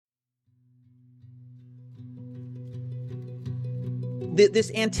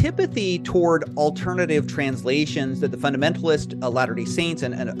this antipathy toward alternative translations that the fundamentalist Latter-day Saints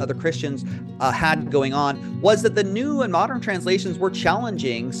and other Christians had going on was that the new and modern translations were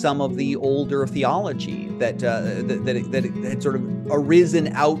challenging some of the older theology that had sort of arisen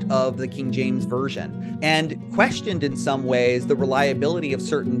out of the King James Version, and questioned in some ways the reliability of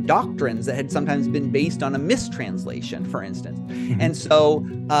certain doctrines that had sometimes been based on a mistranslation, for instance. And so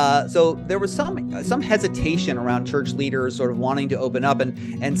there was some hesitation around church leaders sort of wanting to open up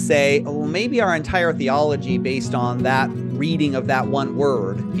and say, well, maybe our entire theology based on that reading of that one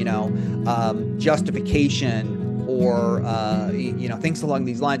word, justification, or things along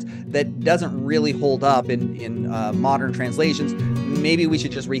these lines, that doesn't really hold up in modern translations. Maybe we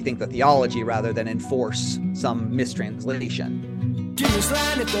should just rethink the theology rather than enforce some mistranslation. Jesus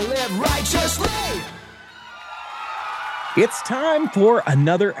land if they live righteously. It's time for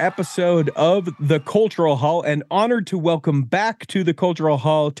another episode of The Cultural Hall, and honored to welcome back to The Cultural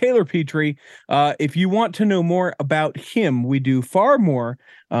Hall Taylor Petrie. If you want to know more about him, we do far more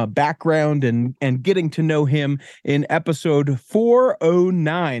background and getting to know him in episode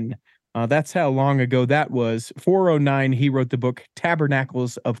 409. That's how long ago that was. 409, he wrote the book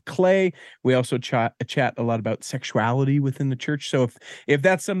Tabernacles of Clay. We also chat a lot about sexuality within the church. So if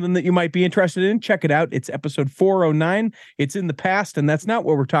that's something that you might be interested in, check it out. It's episode 409. It's in the past, and that's not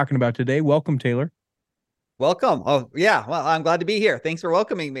what we're talking about today. Welcome, Taylor. Welcome. Oh, yeah. Well, I'm glad to be here. Thanks for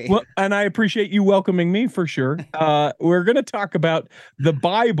welcoming me. Well, and I appreciate you welcoming me for sure. We're going to talk about the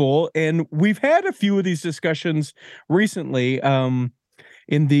Bible, and we've had a few of these discussions recently.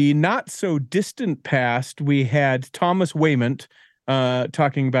 In the not so distant past, we had Thomas Wayment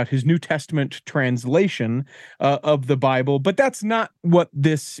talking about his New Testament translation of the Bible, but that's not what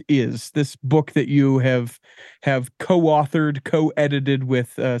this is. This book that you have co-authored, co-edited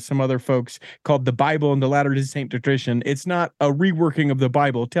with some other folks, called The Bible and the Latter-day Saint Tradition. It's not a reworking of the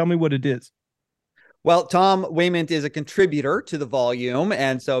Bible. Tell me what it is. Well, Tom Wayment is a contributor to the volume,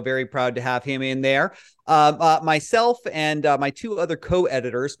 and so very proud to have him in there. Myself and my two other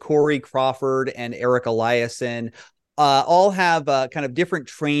co-editors, Corey Crawford and Eric Eliason, all have kind of different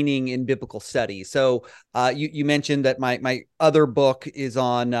training in biblical studies. So you mentioned that my other book is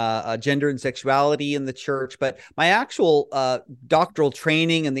on gender and sexuality in the church, but my actual doctoral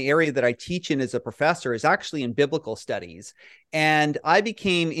training and the area that I teach in as a professor is actually in biblical studies. And I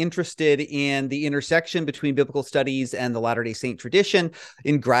became interested in the intersection between biblical studies and the Latter-day Saint tradition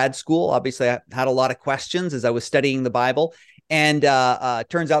in grad school. Obviously, I had a lot of questions as I was studying the Bible. And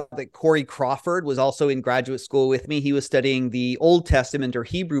turns out that Corey Crawford was also in graduate school with me. He was studying the Old Testament or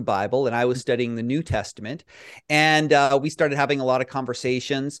Hebrew Bible, and I was studying the New Testament. And we started having a lot of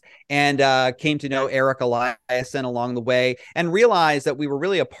conversations, and came to know Eric Eliason along the way, and realized that we were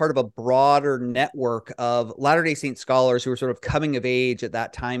really a part of a broader network of Latter-day Saint scholars who were sort of coming of age at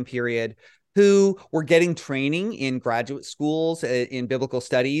that time period, who were getting training in graduate schools in biblical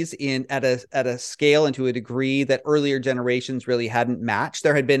studies at a scale and to a degree that earlier generations really hadn't matched.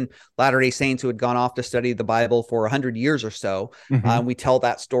 There had been Latter-day Saints who had gone off to study the Bible for 100 years or so. We tell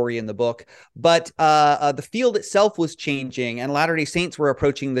that story in the book. But the field itself was changing, and Latter-day Saints were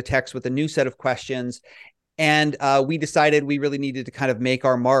approaching the text with a new set of questions. And we decided we really needed to kind of make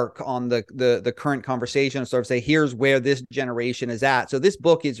our mark on the current conversation and sort of say, here's where this generation is at. So this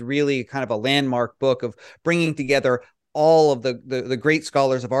book is really kind of a landmark book of bringing together all of the great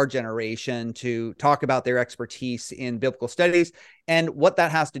scholars of our generation to talk about their expertise in biblical studies and what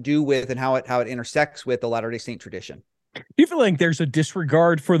that has to do with and how it intersects with the Latter-day Saint tradition. Do you feel like there's a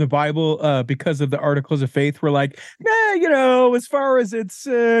disregard for the Bible because of the Articles of Faith? We're like, as far as it's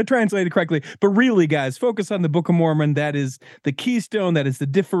translated correctly. But really, guys, focus on the Book of Mormon. That is the keystone. That is the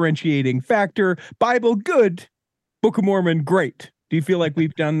differentiating factor. Bible, good. Book of Mormon, great. Do you feel like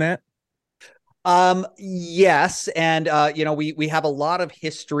we've done that? Yes. And, we have a lot of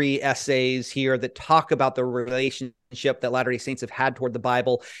history essays here that talk about the relationship that Latter-day Saints have had toward the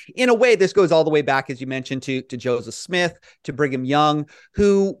Bible. In a way, this goes all the way back, as you mentioned, to Joseph Smith, to Brigham Young,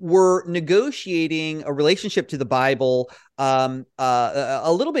 who were negotiating a relationship to the Bible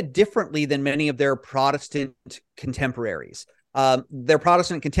a little bit differently than many of their Protestant contemporaries. Their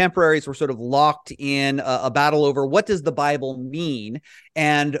Protestant contemporaries were sort of locked in a battle over what does the Bible mean,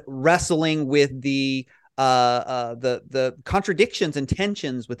 and wrestling with the contradictions and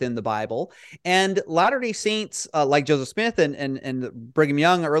tensions within the Bible. And Latter-day Saints, like Joseph Smith and Brigham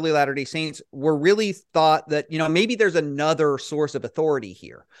Young, early Latter-day Saints, were really thought that, maybe there's another source of authority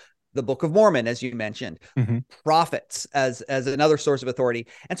here. The Book of Mormon, as you mentioned, prophets as another source of authority.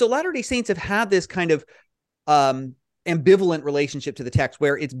 And so Latter-day Saints have had this kind of ambivalent relationship to the text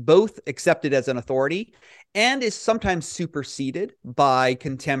where it's both accepted as an authority and is sometimes superseded by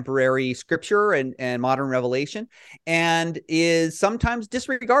contemporary scripture and modern revelation, and is sometimes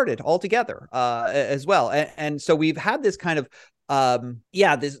disregarded altogether as well. And so we've had this kind of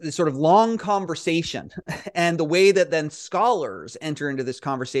this sort of long conversation, and the way that then scholars enter into this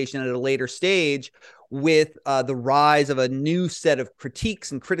conversation at a later stage with the rise of a new set of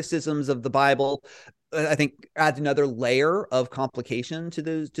critiques and criticisms of the Bible, I think adds another layer of complication to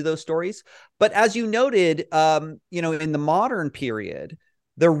those stories. But as you noted, in the modern period,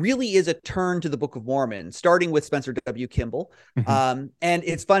 there really is a turn to the Book of Mormon, starting with Spencer W. Kimball. Mm-hmm. And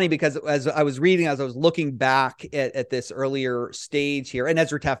it's funny because as I was looking back at this earlier stage here, and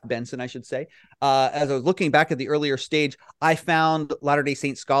Ezra Taft Benson, I should say, as I was looking back at the earlier stage, I found Latter-day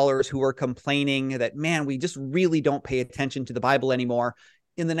Saint scholars who were complaining that, man, we just really don't pay attention to the Bible anymore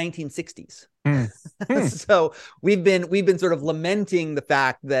in the 1960s. So we've been sort of lamenting the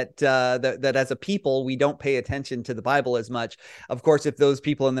fact that that as a people we don't pay attention to the Bible as much. Of course, if those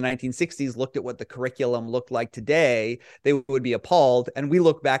people in the 1960s looked at what the curriculum looked like today, they would be appalled. And we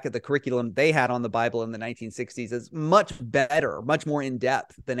look back at the curriculum they had on the Bible in the 1960s as much better, much more in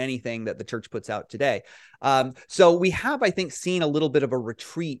depth than anything that the church puts out today. So we have, I think, seen a little bit of a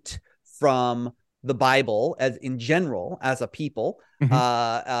retreat from the Bible as in general as a people,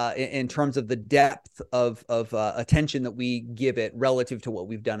 in terms of the depth of attention that we give it relative to what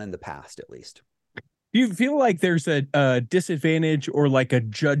we've done in the past, at least. Do you feel like there's a disadvantage or like a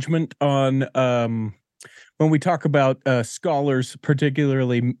judgment on when we talk about scholars,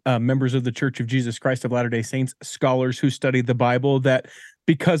 particularly members of the Church of Jesus Christ of Latter-day Saints, scholars who study the Bible, that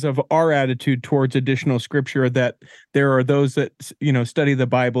because of our attitude towards additional scripture, that there are those that, study the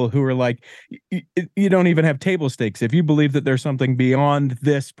Bible who are like, you don't even have table stakes. If you believe that there's something beyond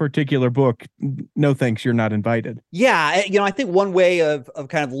this particular book, no thanks, you're not invited. Yeah. I think one way of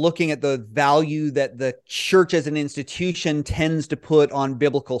kind of looking at the value that the church as an institution tends to put on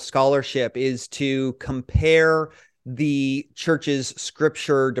biblical scholarship is to compare the church's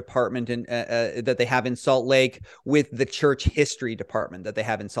scripture department that they have in Salt Lake with the church history department that they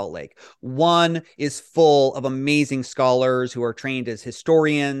have in Salt Lake. One is full of amazing scholars who are trained as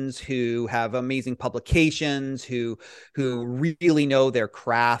historians, who have amazing publications, who really know their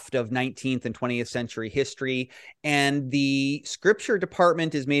craft of 19th and 20th century history. And the scripture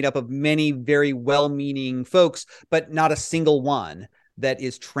department is made up of many very well-meaning folks, but not a single one that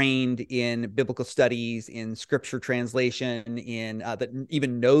is trained in biblical studies, in scripture translation, in that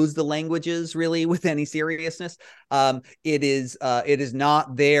even knows the languages really with any seriousness. It is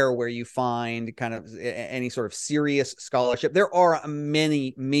not there where you find kind of any sort of serious scholarship. There are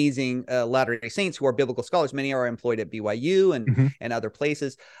many amazing Latter-day Saints who are biblical scholars. Many are employed at BYU and other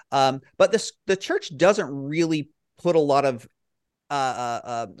places. But the church doesn't really put a lot of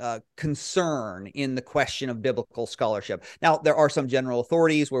concern in the question of biblical scholarship. Now, there are some general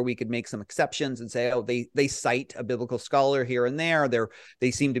authorities where we could make some exceptions and say, oh, they cite a biblical scholar here and there. They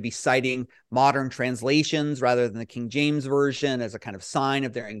seem to be citing modern translations rather than the King James Version as a kind of sign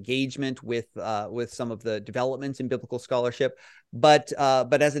of their engagement with some of the developments in biblical scholarship. But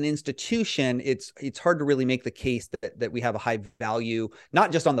as an institution, it's hard to really make the case that we have a high value,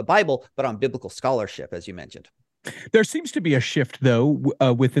 not just on the Bible, but on biblical scholarship, as you mentioned. There seems to be a shift, though,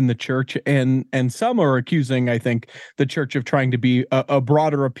 within the church, and some are accusing, I think, the church of trying to be a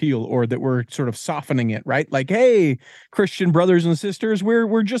broader appeal, or that we're sort of softening it, right? Like, hey, Christian brothers and sisters,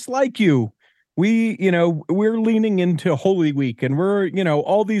 we're just like you. We're leaning into Holy Week, and we're,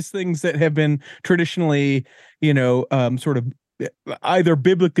 all these things that have been traditionally, sort of either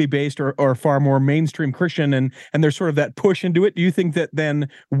biblically based or far more mainstream Christian, and there's sort of that push into it. Do you think that then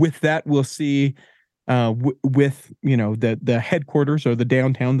with that we'll see with the headquarters or the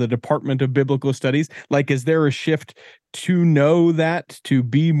downtown, the Department of Biblical Studies, like, is there a shift to know that, to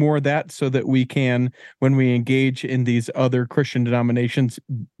be more that, so that we can, when we engage in these other Christian denominations,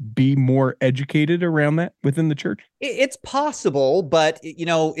 be more educated around that within the church? It's possible, but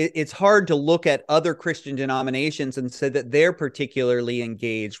it's hard to look at other Christian denominations and say that they're particularly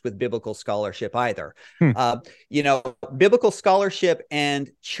engaged with biblical scholarship either. Biblical scholarship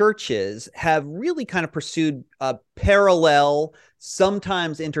and churches have really kind of pursued parallel,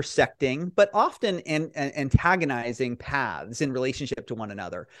 sometimes intersecting, but often antagonizing paths in relationship to one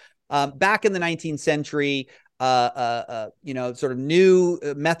another. Back in the 19th century, sort of new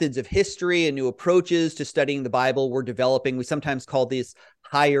methods of history and new approaches to studying the Bible were developing. We sometimes call these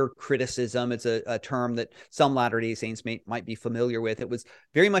higher criticism. It's a term that some Latter-day Saints might be familiar with. It was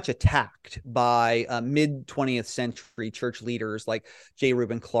very much attacked by mid 20th century church leaders like J.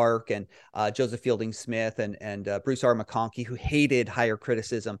 Reuben Clark and Joseph Fielding Smith and Bruce R. McConkie, who hated higher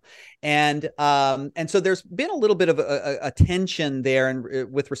criticism. And so there's been a little bit of a tension there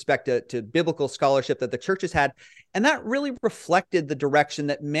and with respect to biblical scholarship that the church has had. And that really reflected the direction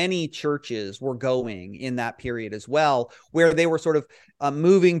that many churches were going in that period as well, where they were sort of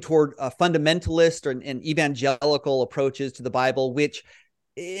moving toward fundamentalist and evangelical approaches to the Bible, which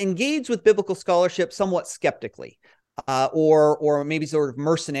engage with biblical scholarship somewhat skeptically. Or maybe sort of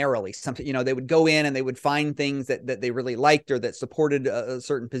mercenarily. Something, they would go in and they would find things that they really liked or that supported a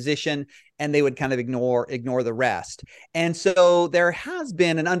certain position, and they would kind of ignore the rest. And so there has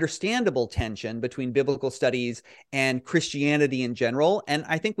been an understandable tension between biblical studies and Christianity in general. And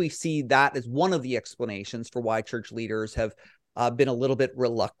I think we see that as one of the explanations for why church leaders have been a little bit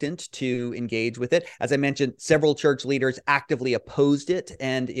reluctant to engage with it. As I mentioned, several church leaders actively opposed it.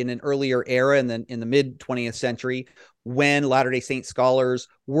 And in an earlier era, in the mid 20th century, when Latter-day Saint scholars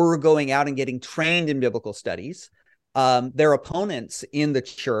were going out and getting trained in biblical studies, their opponents in the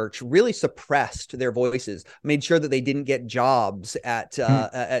church really suppressed their voices, made sure that they didn't get jobs at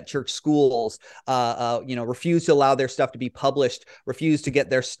church schools, refused to allow their stuff to be published, refused to get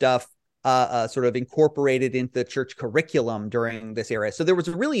their stuff sort of incorporated into the church curriculum during this era. So there was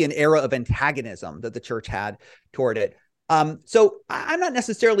really an era of antagonism that the church had toward it. So I'm not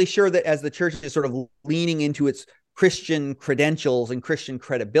necessarily sure that as the church is sort of leaning into its Christian credentials and Christian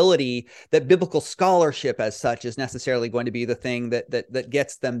credibility, that biblical scholarship as such is necessarily going to be the thing that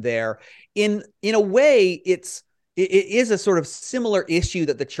gets them there. In a way, it is a sort of similar issue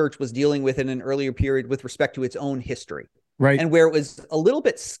that the church was dealing with in an earlier period with respect to its own history. Right. And where it was a little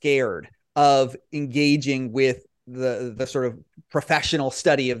bit scared of engaging with the sort of professional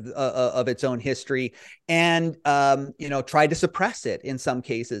study of its own history, and tried to suppress it in some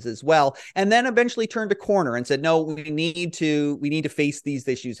cases as well, and then eventually turned a corner and said, no, we need to face these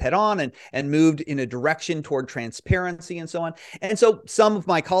issues head on, and moved in a direction toward transparency and so on. And so some of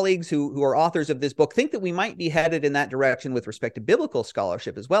my colleagues who are authors of this book think that we might be headed in that direction with respect to biblical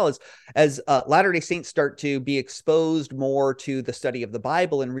scholarship, as well as Latter-day Saints start to be exposed more to the study of the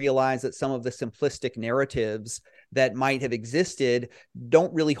Bible and realize that some of the simplistic narratives that might have existed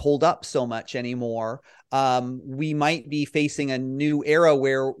don't really hold up so much anymore. We might be facing a new era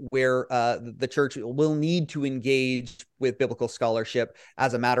where the church will need to engage with biblical scholarship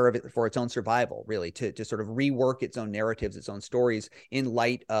as a matter of it for its own survival, really, to sort of rework its own narratives, its own stories in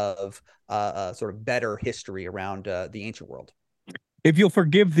light of sort of better history around the ancient world. If you'll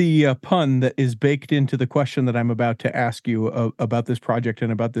forgive the pun that is baked into the question that I'm about to ask you about this project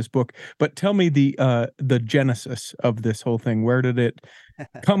and about this book, but tell me the genesis of this whole thing. Where did it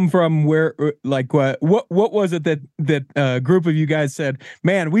come from? Where, what was it that group of you guys said,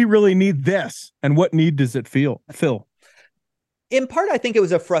 man, we really need this? And what need does it fill? In part, I think it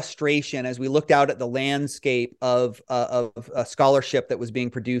was a frustration as we looked out at the landscape of scholarship that was being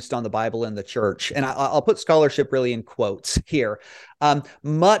produced on the Bible in the church. And I'll put scholarship really in quotes here.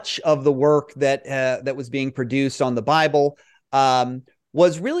 Much of the work that was being produced on the Bible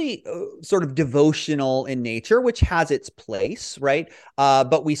was really sort of devotional in nature, which has its place, right?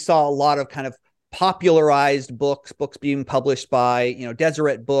 But we saw a lot of kind of popularized books being published by,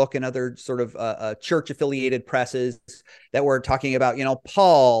 Deseret Book and other sort of church affiliated presses that were talking about,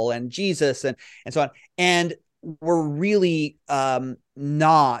 Paul and Jesus and so on. And were really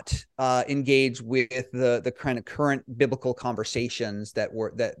not engaged with the kind of current biblical conversations that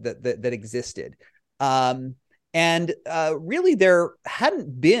existed. And really, there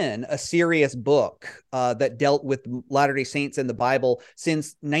hadn't been a serious book that dealt with Latter-day Saints and the Bible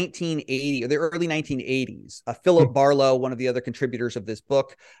since 1980 or the early 1980s. Philip Barlow, one of the other contributors of this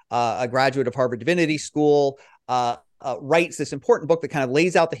book, a graduate of Harvard Divinity School, writes this important book that kind of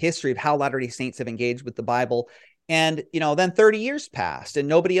lays out the history of how Latter-day Saints have engaged with the Bible. And, then 30 years passed and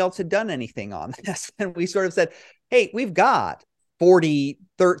nobody else had done anything on this. And we sort of said, hey, we've got 30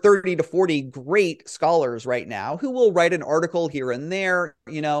 to 40 great scholars right now who will write an article here and there,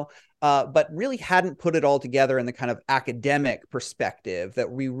 but really hadn't put it all together in the kind of academic perspective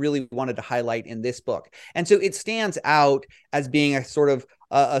that we really wanted to highlight in this book. And so it stands out as being a sort of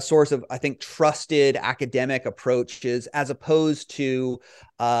a source of, I think, trusted academic approaches, as opposed to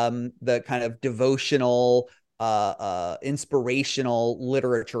the kind of devotional, inspirational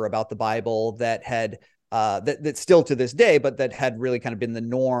literature about the Bible that had that still to this day, but that had really kind of been the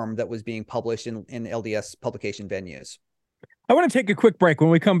norm that was being published in LDS publication venues. I want to take a quick break. When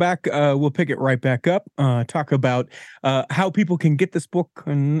we come back, we'll pick it right back up, talk about how people can get this book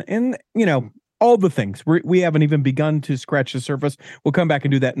and all the things. We haven't even begun to scratch the surface. We'll come back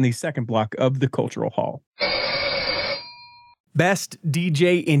and do that in the second block of the Cultural Hall.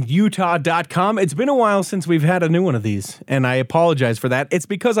 BestDJinUtah.com. It's been a while since we've had a new one of these, and I apologize for that. It's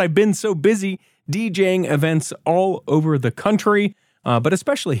because I've been so busy DJing events all over the country, but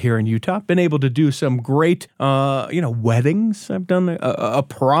especially here in Utah. Been able to do some great, weddings. I've done a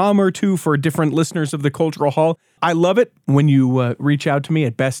prom or two for different listeners of the Cultural Hall. I love it when you reach out to me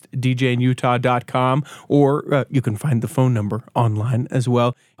at bestdjinutah.com, or you can find the phone number online as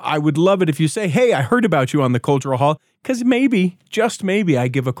well. I would love it if you say, hey, I heard about you on the Cultural Hall, because maybe, just maybe, I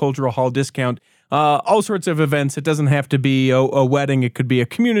give a Cultural Hall discount. All sorts of events. It doesn't have to be a wedding. It could be a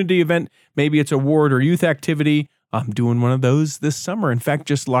community event. Maybe it's a ward or youth activity. I'm doing one of those this summer. In fact,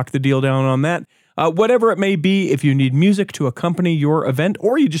 just lock the deal down on that. Whatever it may be, if you need music to accompany your event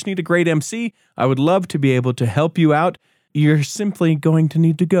or you just need a great MC, I would love to be able to help you out. You're simply going to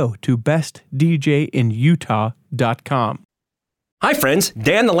need to go to bestdjinutah.com. Hi friends,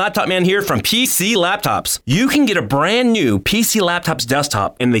 Dan the Laptop Man here from PC Laptops. You can get a brand new PC Laptops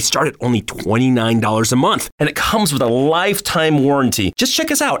desktop and they start at only $29 a month. And it comes with a lifetime warranty. Just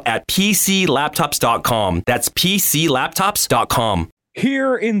check us out at PCLaptops.com. That's PCLaptops.com.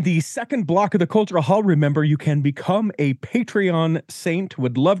 Here in the second block of the Cultural Hall, remember, you can become a Patreon saint.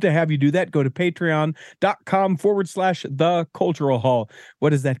 Would love to have you do that. Go to patreon.com/the Cultural Hall. What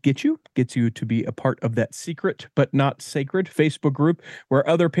does that get you? Gets you to be a part of that secret but not sacred Facebook group where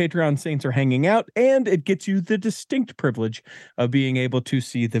other Patreon saints are hanging out. And it gets you the distinct privilege of being able to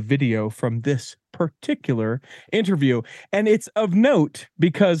see the video from this particular interview. And it's of note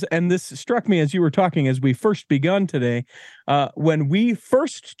because, and this struck me as you were talking as we first begun today, when we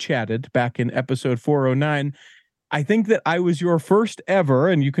first chatted back in episode 409, I think that I was your first ever,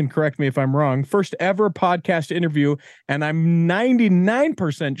 and you can correct me if I'm wrong, first ever podcast interview. And I'm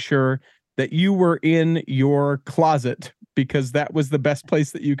 99% sure that you were in your closet because that was the best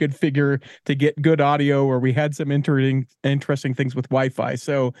place that you could figure to get good audio, or we had some interesting things with Wi-Fi.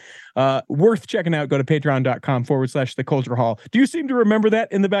 So worth checking out. Go to patreon.com/the Culture Hall. Do you seem to remember that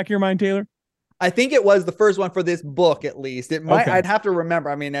in the back of your mind, Taylor? I think it was the first one for this book, at least. It might, Okay. I'd have to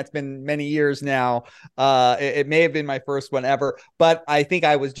remember. I mean, that's been many years now. It may have been my first one ever, but I think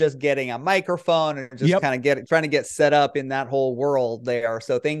I was just getting a microphone and just kind of trying to get set up in that whole world there.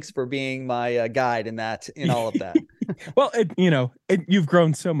 So thanks for being my guide in all of that. Well, you've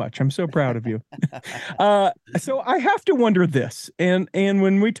grown so much. I'm so proud of you. So I have to wonder this, and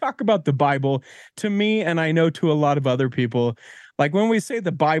when we talk about the Bible, to me, and I know to a lot of other people, like when we say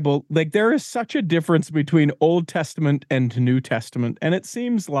the Bible, like there is such a difference between Old Testament and New Testament. And it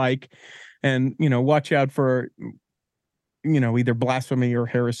seems like, and, watch out for, either blasphemy or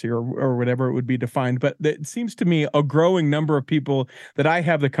heresy or whatever it would be defined. But it seems to me a growing number of people that I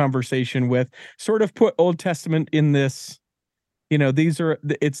have the conversation with sort of put Old Testament in this,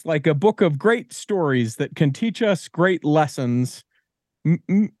 it's like a book of great stories that can teach us great lessons.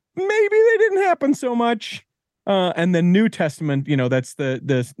 Maybe they didn't happen so much. And the New Testament, that's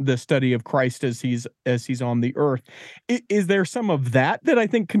the study of Christ as he's on the earth. Is there some of that I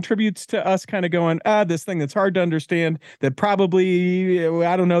think contributes to us kind of going, this thing that's hard to understand, that probably,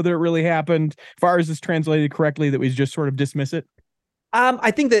 I don't know that it really happened, as far as it's translated correctly, that we just sort of dismiss it?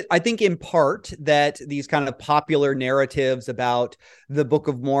 I think in part that these kind of popular narratives about the Book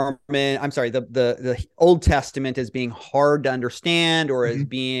of Mormon, the Old Testament as being hard to understand or as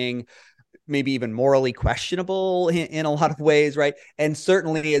being maybe even morally questionable in a lot of ways, right? And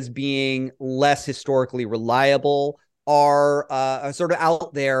certainly as being less historically reliable are sort of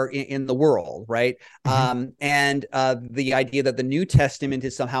out there in the world, right? And the idea that the New Testament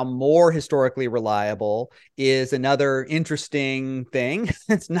is somehow more historically reliable is another interesting thing.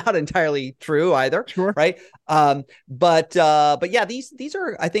 It's not entirely true either, Sure. Right? But yeah, these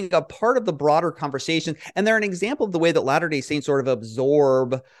are, I think, a part of the broader conversation, and they're an example of the way that Latter-day Saints sort of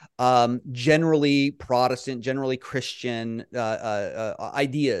absorb generally Protestant, generally Christian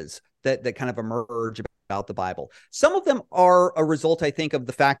ideas that kind of emerge about the Bible. Some of them are a result, I think, of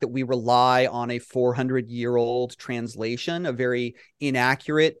the fact that we rely on a 400-year-old translation, a very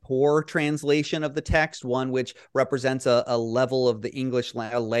inaccurate, poor translation of the text, one which represents a level of the English,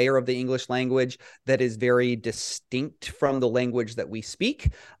 a layer of the English language that is very distinct from the language that we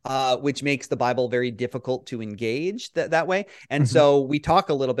speak, which makes the Bible very difficult to engage that way. And so we talk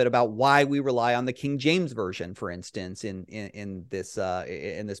a little bit about why we rely on the King James Version, for instance, in this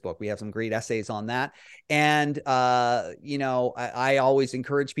book. We have some great essays on that. And, I always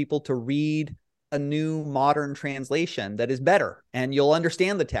encourage people to read a new modern translation that is better, and you'll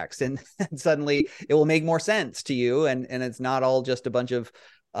understand the text, and suddenly it will make more sense to you. And it's not all just a bunch of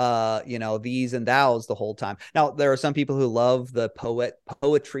these and thous the whole time. Now, there are some people who love the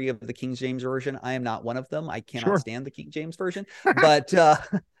poetry of the King James Version. I am not one of them. I cannot stand the King James Version, but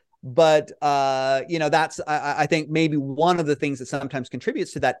that's, I think, maybe one of the things that sometimes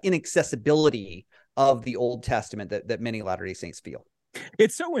contributes to that inaccessibility of the Old Testament that many Latter-day Saints feel.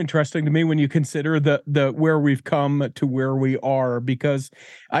 It's so interesting to me when you consider the where we've come to where we are, because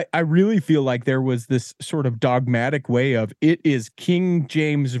I really feel like there was this sort of dogmatic way of, it is King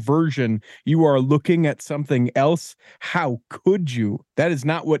James Version. You are looking at something else. How could you? That is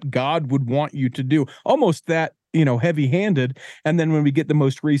not what God would want you to do. Almost that, heavy-handed. And then when we get the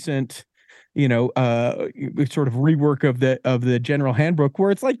most recent, sort of rework of the General Handbook,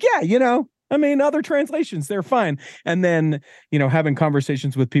 where it's like, other translations, they're fine. And then, having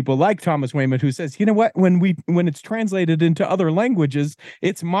conversations with people like Thomas Weymouth, who says, you know what, when it's translated into other languages,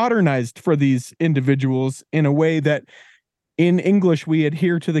 it's modernized for these individuals in a way that in English we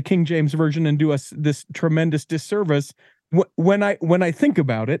adhere to the King James Version and do us this tremendous disservice. When I think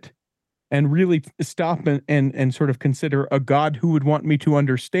about it and really stop and sort of consider a God who would want me to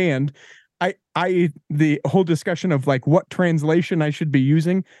understand, the whole discussion of like what translation I should be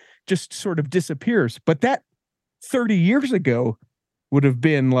using just sort of disappears. But that 30 years ago would have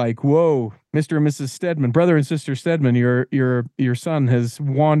been like, whoa, Mr. and Mrs. Stedman, brother and sister Stedman, your son has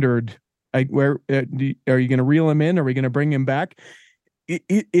wandered. Where are you going to reel him in? Are we going to bring him back?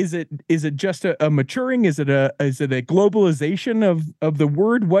 Is it just a maturing? Is it a globalization of the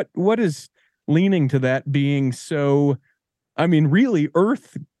word? What is leaning to that being so, really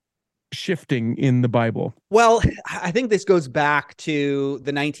earth shifting in the Bible? Well, I think this goes back to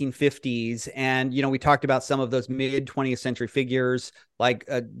the 1950s. And, we talked about some of those mid 20th century figures like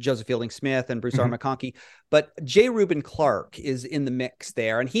Joseph Fielding Smith and Bruce R. McConkie. But J. Reuben Clark is in the mix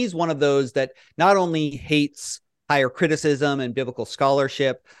there. And he's one of those that not only hates higher criticism and biblical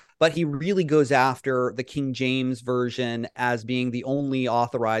scholarship, but he really goes after the King James Version as being the only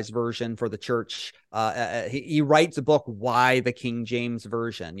authorized version for the church. He writes a book, Why the King James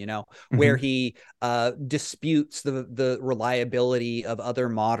Version, where he disputes the reliability of other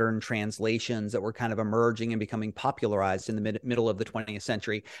modern translations that were kind of emerging and becoming popularized in the middle of the 20th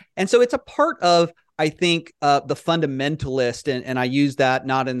century. And so it's a part of, I think, the fundamentalist, and I use that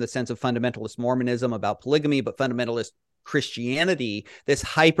not in the sense of fundamentalist Mormonism about polygamy, but fundamentalist Christianity, this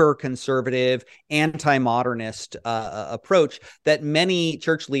hyper-conservative, anti-modernist approach that many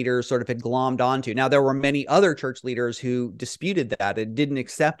church leaders sort of had glommed onto. Now, there were many other church leaders who disputed that and didn't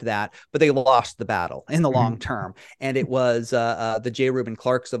accept that, but they lost the battle in the long term. And it was the J. Reuben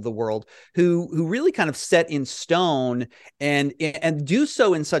Clarks of the world who really kind of set in stone and do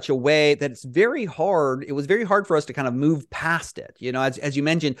so in such a way that it's very hard. It was very hard for us to kind of move past it. As you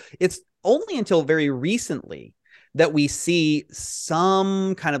mentioned, it's only until very recently that we see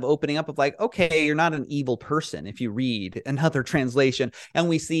some kind of opening up of like, okay, you're not an evil person if you read another translation. And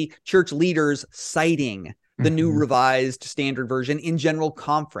we see church leaders citing the New Revised Standard Version in General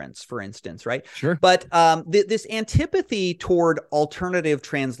Conference, for instance, right? Sure. But this antipathy toward alternative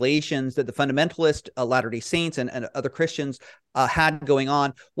translations that the fundamentalist Latter-day Saints and other Christians had going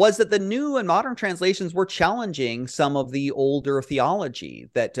on was that the new and modern translations were challenging some of the older theology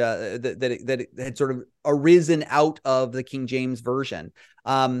that had sort of arisen out of the King James Version,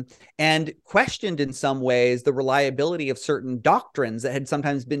 and questioned in some ways the reliability of certain doctrines that had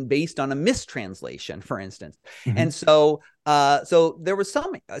sometimes been based on a mistranslation, for instance. And so there was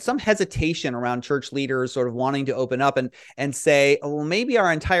some hesitation around church leaders sort of wanting to open up and say, oh, well, maybe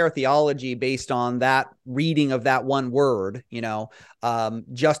our entire theology based on that reading of that one word,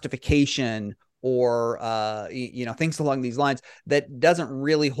 justification, or things along these lines that doesn't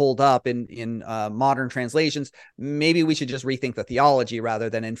really hold up in modern translations. Maybe we should just rethink the theology rather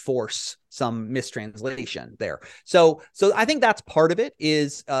than enforce some mistranslation there. So I think that's part of it,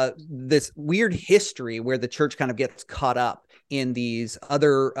 is this weird history where the church kind of gets caught up in these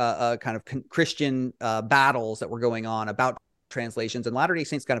other kind of Christian battles that were going on about translations, and Latter-day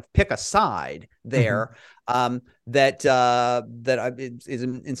Saints kind of pick a side there that is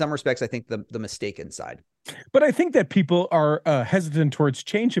in some respects, I think, the mistaken side. But I think that people are hesitant towards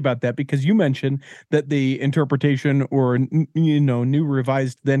change about that, because you mentioned that the interpretation or New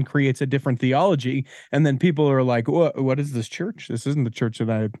Revised then creates a different theology, and then people are like, what is this church? This isn't the church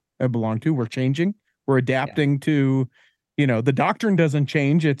that I belong to. We're changing. We're adapting to the doctrine doesn't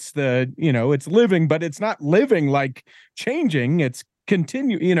change. It's it's living, but it's not living like changing. It's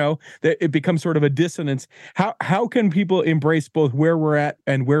continue, that it becomes sort of a dissonance. How can people embrace both where we're at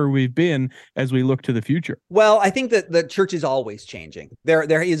and where we've been as we look to the future? Well, I think that the church is always changing.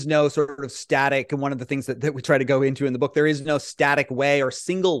 There is no sort of static, and one of the things that we try to go into in the book, there is no static way or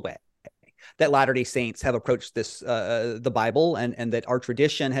single way that Latter-day Saints have approached this, the Bible, and that our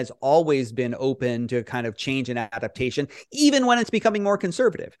tradition has always been open to kind of change and adaptation, even when it's becoming more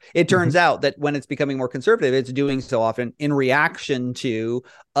conservative. It turns out that when it's becoming more conservative, it's doing so often in reaction to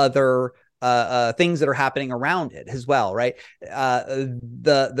other things that are happening around it as well, right?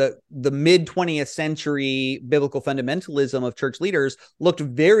 The mid 20th century biblical fundamentalism of church leaders looked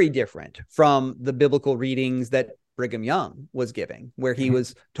very different from the biblical readings that Brigham Young was giving, where he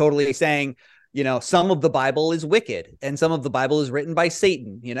was totally saying, some of the Bible is wicked and some of the Bible is written by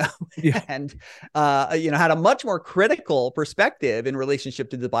Satan, and, had a much more critical perspective in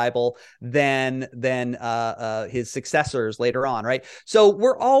relationship to the Bible than his successors later on. Right. So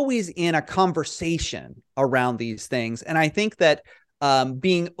we're always in a conversation around these things. And I think that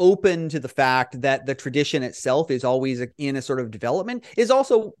being open to the fact that the tradition itself is always in a sort of development is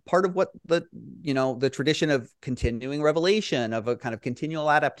also part of what the tradition of continuing revelation, of a kind of continual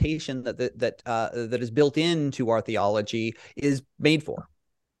adaptation that is built into our theology is made for.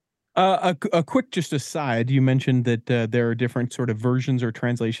 A quick just aside, you mentioned that there are different sort of versions or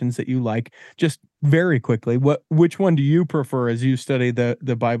translations that you like. Just very quickly, which one do you prefer as you study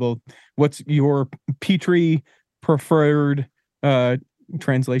the Bible? What's your Petrie preferred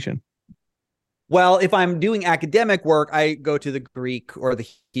translation? Well, if I'm doing academic work, I go to the Greek or the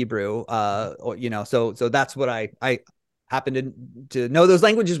Hebrew, so that's what I happen to know those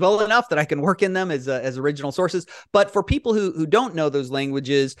languages well enough that I can work in them as original sources. But for people who don't know those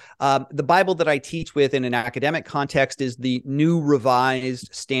languages, the Bible that I teach with in an academic context is the New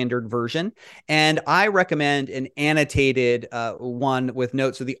Revised Standard Version. And I recommend an annotated one with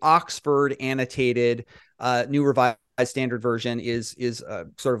notes. So the Oxford annotated New Revised Standard Version is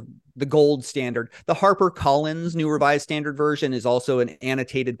sort of the gold standard. The HarperCollins New Revised Standard Version is also an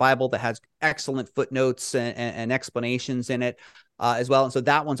annotated Bible that has excellent footnotes and explanations in it as well. And so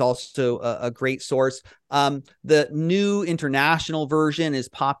that one's also a great source. The New International Version is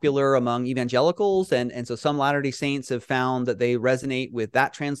popular among evangelicals. And so some Latter-day Saints have found that they resonate with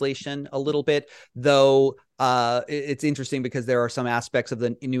that translation a little bit, though it's interesting because there are some aspects of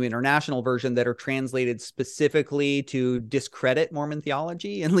the New International Version that are translated specifically to discredit Mormon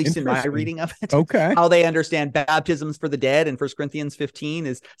theology, at least in my reading of it. Okay. How they understand baptisms for the dead in 1 Corinthians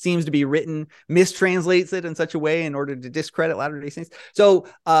 15 seems to be written, mistranslates it in such a way in order to discredit Latter-day Saints. So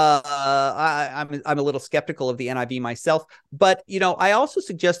I'm a little skeptical of the NIV myself, but I also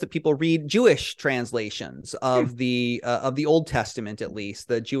suggest that people read Jewish translations of the Old Testament. At least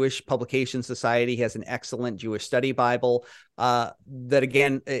the Jewish Publication Society has an excellent Jewish study Bible that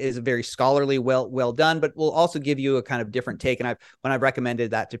again is very scholarly, well done, but will also give you a kind of different take. And when I've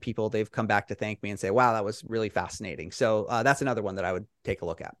recommended that to people, they've come back to thank me and say, "Wow, that was really fascinating." So that's another one that I would take a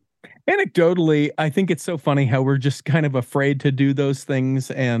look at. Anecdotally, I think it's so funny how we're just kind of afraid to do those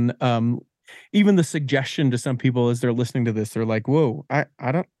things, and even the suggestion to some people as they're listening to this, they're like, "Whoa, I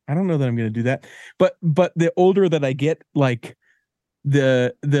don't know that I'm going to do that." But the older that I get, like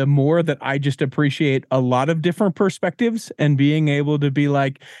the more that I just appreciate a lot of different perspectives and being able to be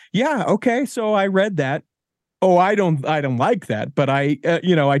like, yeah, okay, so I read that. Oh, I don't like that, but I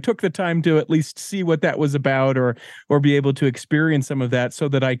took the time to at least see what that was about, or be able to experience some of that so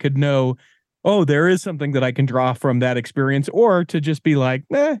that I could know, oh, there is something that I can draw from that experience, or to just be like,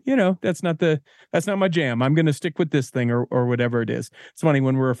 that's not my jam. I'm going to stick with this thing or whatever it is. It's funny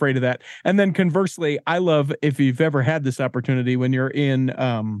when we're afraid of that. And then conversely, I love, if you've ever had this opportunity, when you're in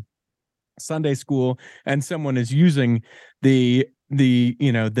Sunday school and someone is using the NRSV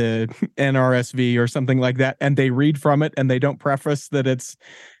or something like that, and they read from it and they don't preface that it's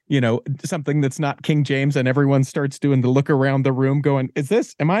something that's not King James, and everyone starts doing the look around the room going,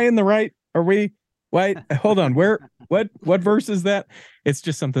 am I in the right? Are we? Wait, hold on. What verse is that? It's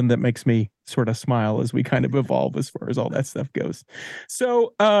just something that makes me sort of smile as we kind of evolve as far as all that stuff goes.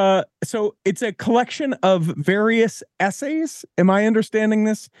 So it's a collection of various essays. Am I understanding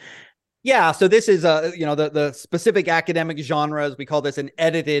this? Yeah, so this is the specific academic genre, as we call this, an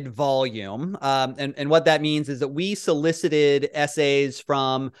edited volume. And what that means is that we solicited essays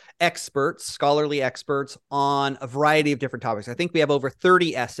from experts, scholarly experts, on a variety of different topics. I think we have over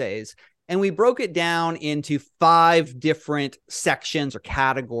 30 essays, and we broke it down into 5 different sections or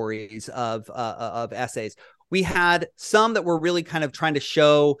categories of essays. We had some that were really kind of trying to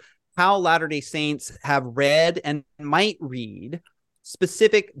show how Latter-day Saints have read and might read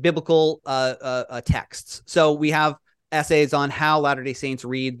specific biblical texts. So we have essays on how Latter-day Saints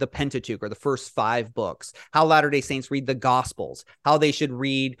read the Pentateuch, or the first 5 books, how Latter-day Saints read the Gospels, how they should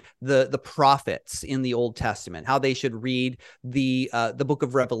read the prophets in the Old Testament, how they should read the book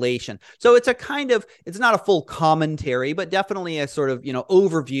of Revelation. So it's it's not a full commentary, but definitely a sort of,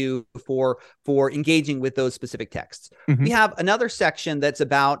 overview for engaging with those specific texts. Mm-hmm. We have another section that's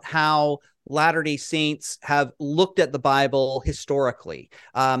about how Latter-day Saints have looked at the Bible historically.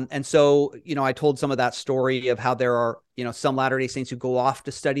 And so, I told some of that story of how there are, some Latter-day Saints who go off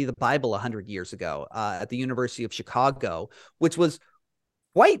to study the Bible 100 years ago at the University of Chicago, which was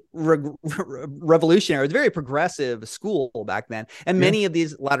quite revolutionary. It was a very progressive school back then. And many of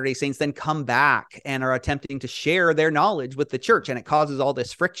these Latter-day Saints then come back and are attempting to share their knowledge with the church, and it causes all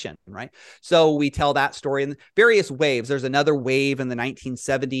this friction, right? So we tell that story in various waves. There's another wave in the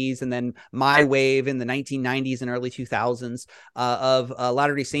 1970s, and then my wave in the 1990s and early 2000s of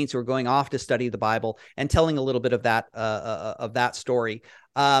Latter-day Saints who are going off to study the Bible, and telling a little bit of that story.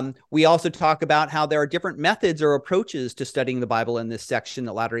 We also talk about how there are different methods or approaches to studying the Bible in this section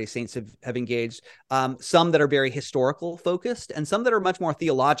that Latter-day Saints have engaged, some that are very historical focused and some that are much more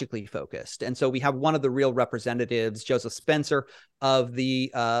theologically focused. And so we have one of the real representatives, Joseph Spencer, of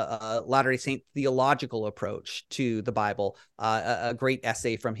the Latter-day Saint theological approach to the Bible, a great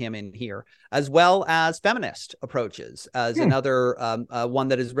essay from him in here, as well as feminist approaches as another one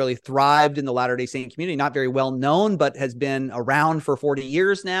that has really thrived in the Latter-day Saint community, not very well known, but has been around for 40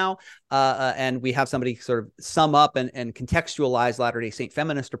 years now. And we have somebody sort of sum up and contextualize Latter-day Saint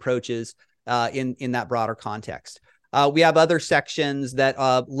feminist approaches in that broader context. We have other sections that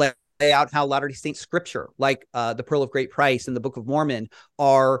lay out how Latter-day Saint scripture, like the Pearl of Great Price and the Book of Mormon,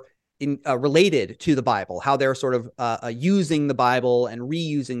 are related to the Bible, how they're sort of using the Bible and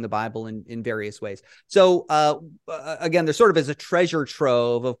reusing the Bible in various ways. So again, there sort of is a treasure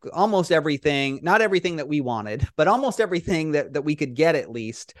trove of almost everything, not everything that we wanted, but almost everything that we could get, at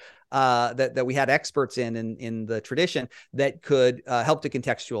least that we had experts in the tradition that could help to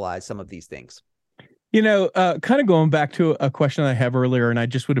contextualize some of these things. Kind of going back to a question I have earlier, and I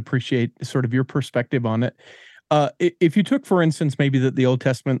just would appreciate sort of your perspective on it. If you took, for instance, maybe that the Old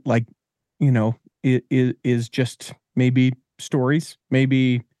Testament, is just maybe stories,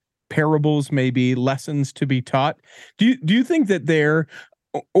 maybe parables, maybe lessons to be taught. Do you think that there,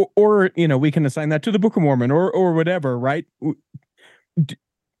 or we can assign that to the Book of Mormon or whatever, right?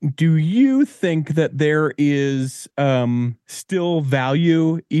 Do you think that there is still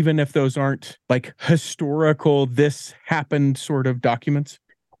value, even if those aren't like historical, this happened sort of documents?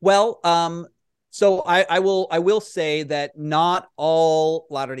 Well, so I will say that not all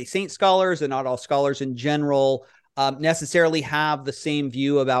Latter-day Saint scholars and not all scholars in general necessarily have the same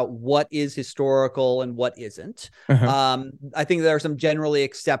view about what is historical and what isn't. I think there are some generally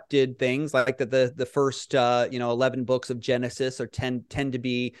accepted things, like that the first 11 books of Genesis tend to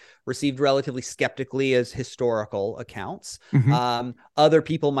be received relatively skeptically as historical accounts. Other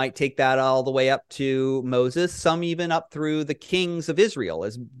people might take that all the way up to Moses, some even up through the kings of Israel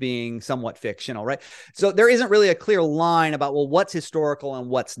as being somewhat fictional, right? So there isn't really a clear line about, well, what's historical and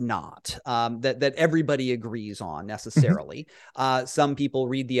what's not, that everybody agrees on necessarily. Some people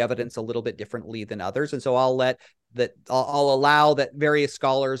read the evidence a little bit differently than others. And so I'll allow that various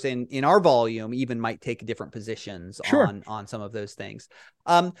scholars in our volume even might take different positions on some of those things.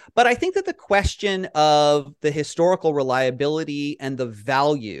 But I think that the question of the historical reliability and the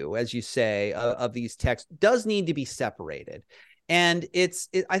value, as you say, of these texts does need to be separated. And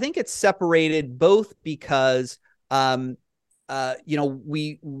I think it's separated both because we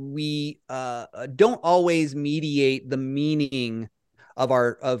don't always mediate the meaning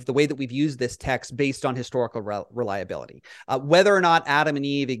of the way that we've used this text based on historical reliability. Whether or not Adam and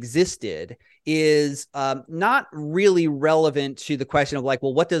Eve existed is not really relevant to the question of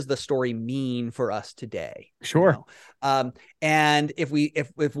what does the story mean for us today? Sure. And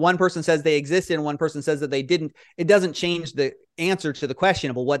if one person says they existed and one person says that they didn't, it doesn't change the answer to the question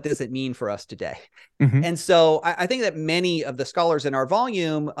of, well, what does it mean for us today? And so I think that many of the scholars in our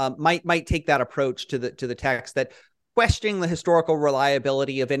volume might take that approach to the text, that questioning the historical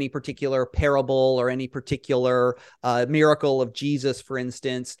reliability of any particular parable or any particular miracle of Jesus, for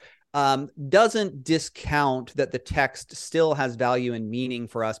instance, doesn't discount that the text still has value and meaning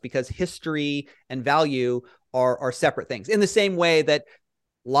for us, because history and value are separate things. In the same way that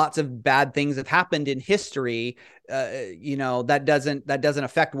lots of bad things have happened in history, that doesn't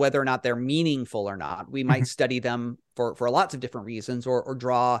affect whether or not they're meaningful or not. We might study them for lots of different reasons, or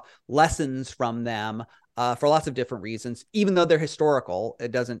draw lessons from them for lots of different reasons. Even though they're historical,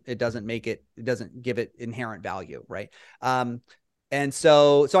 it doesn't give it inherent value, right?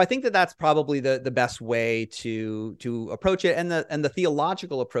 So I think that that's probably the best way to approach it. And the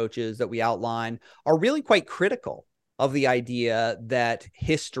theological approaches that we outline are really quite critical of the idea that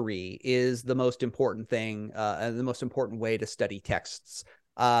history is the most important thing, and the most important way to study texts.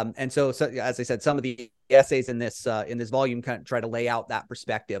 And so as I said, some of the essays in this volume kind of try to lay out that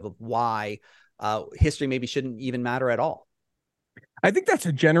perspective of why history maybe shouldn't even matter at all. I think that's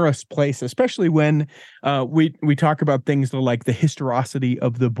a generous place, especially when we talk about things like the historicity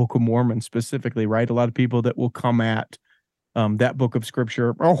of the Book of Mormon specifically, right? A lot of people that will come at that book of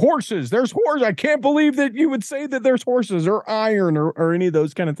scripture, horses, there's horses. I can't believe that you would say that there's horses or iron or any of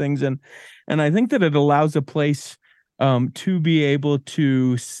those kind of things. And I think that it allows a place to be able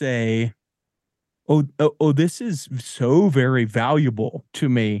to say, oh, this is so very valuable to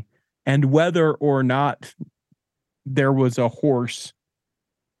me. And whether or not there was a horse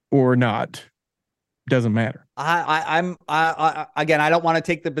or not doesn't matter. Again, I don't want to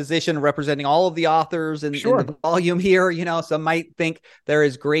take the position representing all of the authors in the volume here. Some might think there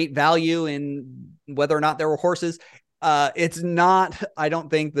is great value in whether or not there were horses. It's not, I don't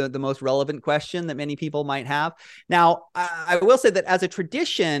think, the most relevant question that many people might have. Now, I will say that as a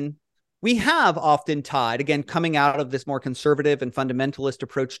tradition, we have often tied, again, coming out of this more conservative and fundamentalist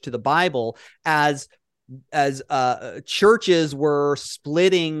approach to the Bible, as churches were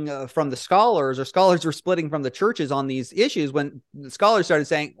splitting from the scholars, or scholars were splitting from the churches on these issues, when the scholars started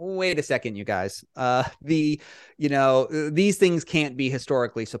saying, wait a second, you guys, these things can't be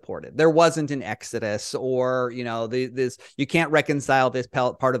historically supported. There wasn't an Exodus, or, this, you can't reconcile this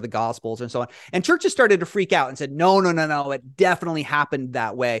part of the Gospels and so on. And churches started to freak out and said, no, it definitely happened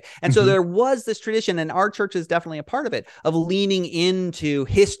that way. And so there was this tradition, and our church is definitely a part of it, of leaning into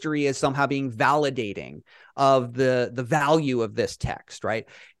history as somehow being validating of the value of this text, right?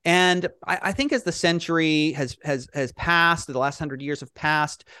 And I think as the century has passed, the last 100 years have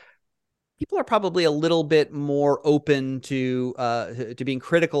passed, people are probably a little bit more open to being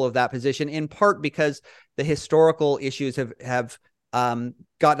critical of that position, in part because the historical issues have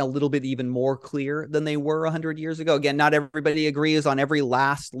gotten a little bit even more clear than they were 100 years ago. Again, not everybody agrees on every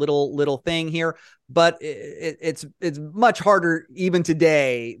last little thing here, but it's much harder even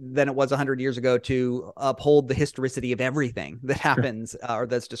today than it was 100 years ago to uphold the historicity of everything that happens or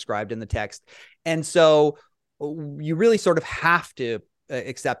that's described in the text. And so you really sort of have to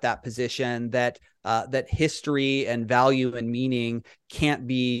accept that position that history and value and meaning can't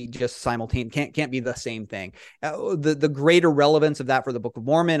be just simultaneous, can't be the same thing. The greater relevance of that for the Book of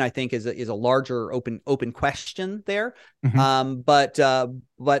Mormon, I think, is a larger open question there. But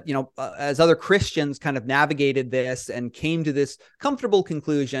as other Christians kind of navigated this and came to this comfortable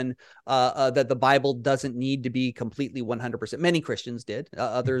conclusion that the Bible doesn't need to be completely 100%. Many Christians did.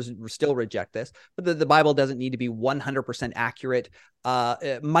 Others still reject this, but the Bible doesn't need to be 100% accurate.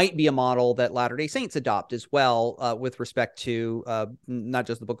 It might be a model that Latter-day Saints adopt as well, with respect to not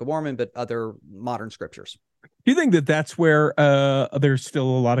just the Book of Mormon, but other modern scriptures. Do you think that that's where there's still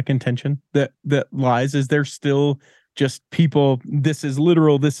a lot of contention that lies? Is there still just people, this is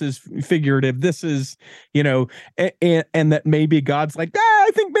literal, this is figurative, this is, and that maybe God's like,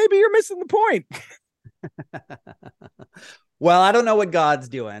 I think maybe you're missing the point. Well, I don't know what God's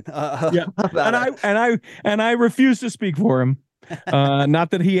doing. And I refuse to speak for him. Not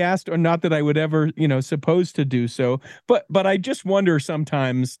that he asked, or not that I would ever, supposed to do so. But I just wonder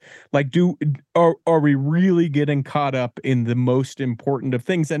sometimes, like, are we really getting caught up in the most important of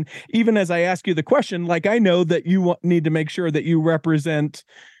things? And even as I ask you the question, like, I know that you need to make sure that you represent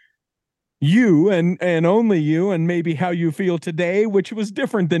you and only you, and maybe how you feel today, which was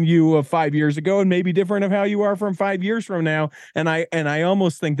different than you of 5 years ago, and maybe different of how you are from 5 years from now. And I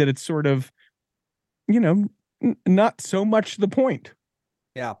almost think that it's sort of, not so much the point.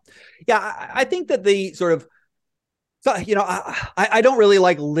 Yeah. I think that the sort of, I don't really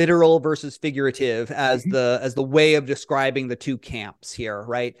like literal versus figurative as the way of describing the two camps here,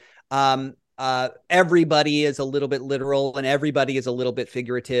 right? Everybody is a little bit literal and everybody is a little bit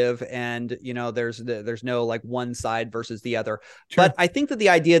figurative, and there's no like one side versus the other. Sure. But I think that the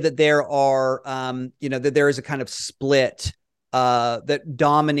idea that there are that there is a kind of split that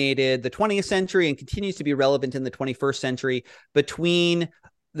dominated the 20th century and continues to be relevant in the 21st century between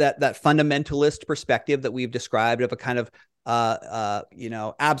that fundamentalist perspective that we've described of a kind of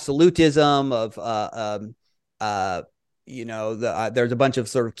absolutism of there's a bunch of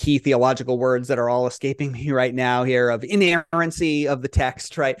sort of key theological words that are all escaping me right now here, of inerrancy of the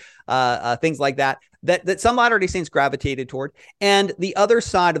text, right? Things like that some Latter-day Saints gravitated toward. And the other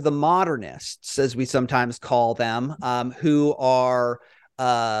side of the modernists, as we sometimes call them, who are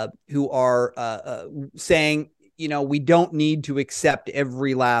saying, we don't need to accept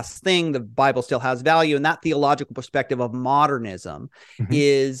every last thing. The Bible still has value. And that theological perspective of modernism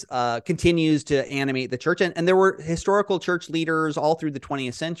is continues to animate the church. And there were historical church leaders all through the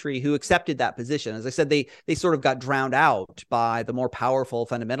 20th century who accepted that position. As I said, they sort of got drowned out by the more powerful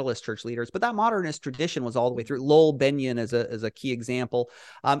fundamentalist church leaders. But that modernist tradition was all the way through. Lowell Benyon is a key example.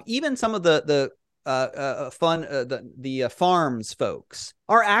 Even some of the farms folks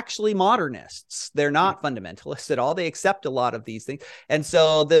are actually modernists. They're not fundamentalists at all. They accept a lot of these things. And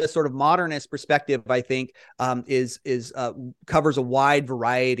so the sort of modernist perspective, I think, covers a wide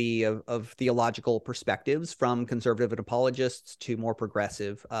variety of theological perspectives, from conservative and apologists to more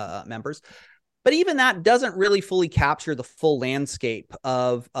progressive members. But even that doesn't really fully capture the full landscape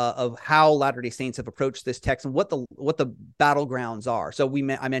of how Latter-day Saints have approached this text and what the battlegrounds are. So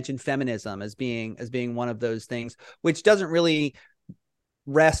I mentioned feminism as being one of those things, which doesn't really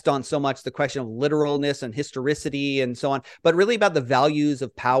rest on so much the question of literalness and historicity and so on, but really about the values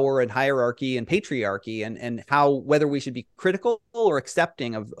of power and hierarchy and patriarchy, and how, whether we should be critical or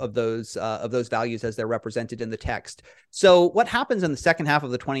accepting of those values as they're represented in the text. So what happens in the second half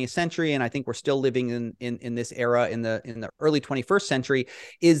of the 20th century, and I think we're still living in this era in the early 21st century,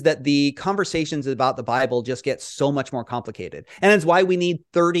 is that the conversations about the Bible just get so much more complicated. And it's why we need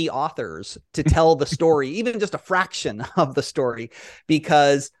 30 authors to tell the story, even just a fraction of the story,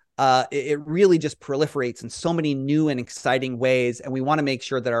 because it really just proliferates in so many new and exciting ways. And we want to make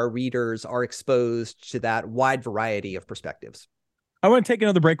sure that our readers are exposed to that wide variety of perspectives. I want to take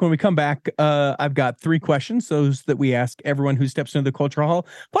another break. When we come back, I've got 3 questions, those that we ask everyone who steps into the Cultural Hall,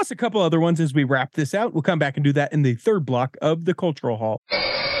 plus a couple other ones as we wrap this out. We'll come back and do that in the third block of the Cultural Hall.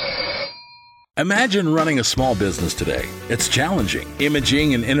 Imagine running a small business today. It's challenging.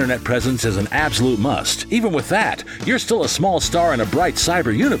 Imaging and internet presence is an absolute must. Even with that, you're still a small star in a bright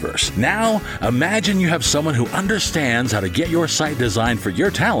cyber universe. Now, imagine you have someone who understands how to get your site designed for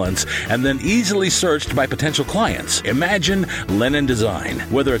your talents and then easily searched by potential clients. Imagine Lennon Design.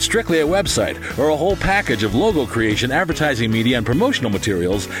 Whether it's strictly a website or a whole package of logo creation, advertising media, and promotional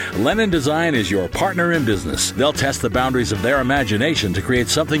materials, Lennon Design is your partner in business. They'll test the boundaries of their imagination to create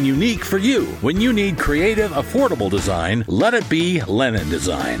something unique for you. When you need creative, affordable design, let it be Lennon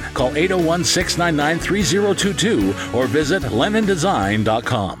Design. Call 801-699-3022 or visit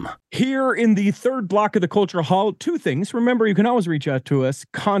LennonDesign.com. Here in the third block of the Cultural Hall, 2 things. Remember, you can always reach out to us,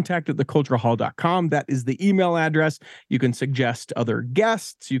 contact@theculturalhall.com. That is the email address. You can suggest other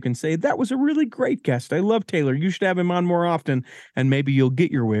guests. You can say, that was a really great guest. I love Taylor. You should have him on more often. And maybe you'll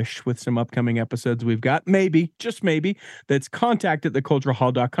get your wish with some upcoming episodes we've got. Maybe, just maybe. That's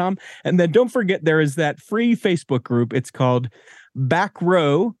contact@theculturalhall.com. And then don't forget, there is that free Facebook group. It's called Back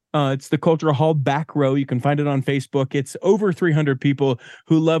Row. It's the Cultural Hall Back Row. You can find it on Facebook. It's over 300 people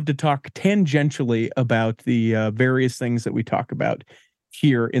who love to talk tangentially about the various things that we talk about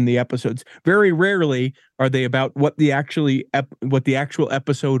here in the episodes. Very rarely are they about what the actual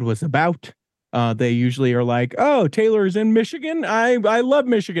episode was about. They usually are like, oh, Taylor's in Michigan. I love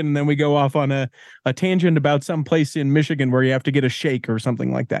Michigan. And then we go off on a tangent about some place in Michigan where you have to get a shake or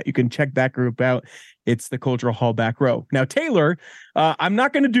something like that. You can check that group out. It's the Cultural Hall Back Row. Now, Taylor, I'm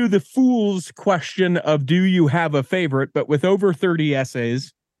not going to do the fool's question of do you have a favorite, but with over 30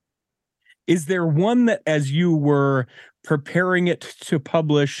 essays, is there one that, as you were preparing it to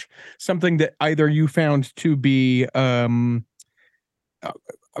publish, something that either you found to be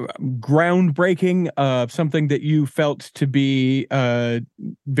groundbreaking, something that you felt to be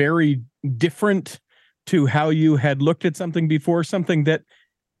very different to how you had looked at something before, something that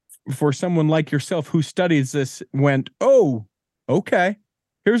for someone like yourself who studies this went, oh, okay,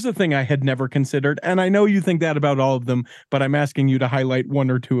 here's the thing I had never considered. And I know you think that about all of them, but I'm asking you to highlight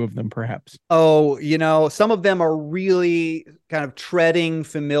 1 or 2 of them, perhaps. Oh, some of them are really kind of treading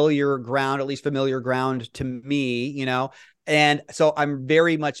familiar ground, at least familiar ground to me, And so I'm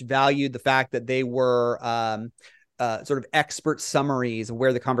very much valued the fact that they were sort of expert summaries of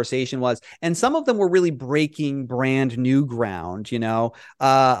where the conversation was. And some of them were really breaking brand new ground, Again,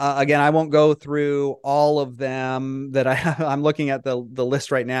 I won't go through all of them that I'm looking at the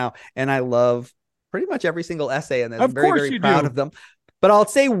list right now. And I love pretty much every single essay in this. I'm very, very proud of them. But I'll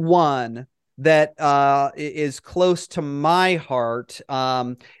say one that is close to my heart.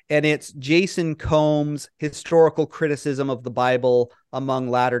 And and it's Jason Combs' historical criticism of the Bible among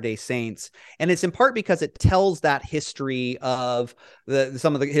Latter-day Saints. And it's in part because it tells that history of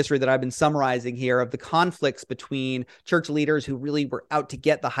some of the history that I've been summarizing here of the conflicts between church leaders who really were out to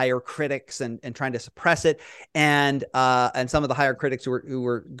get the higher critics and trying to suppress it, and some of the higher critics who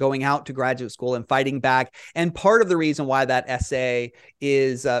were going out to graduate school and fighting back. And part of the reason why that essay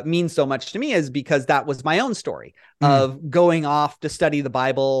is means so much to me is because that was my own story of going off to study the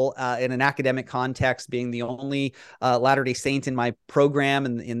Bible in an academic context, being the only Latter-day Saint in my program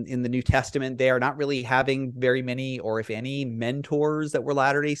in the New Testament there, not really having very many, or if any, mentors that were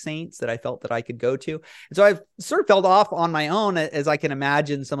Latter-day Saints that I felt that I could go to. And so I've sort of felt off on my own, as I can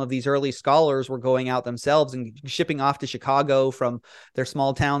imagine some of these early scholars were going out themselves and shipping off to Chicago from their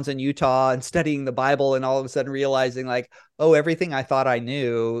small towns in Utah and studying the Bible, and all of a sudden realizing like, oh, everything I thought I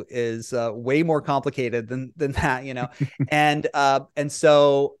knew is way more complicated than that, you know. And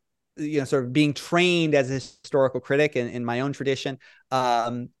so, you know, sort of being trained as a historical critic in my own tradition,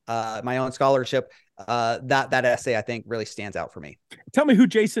 my own scholarship, that essay I think really stands out for me. Tell me who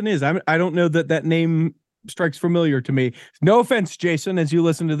Jason is. I don't know that name strikes familiar to me. No offense, Jason, as you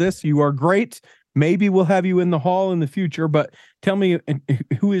listen to this, you are great. Maybe we'll have you in the hall in the future, but tell me,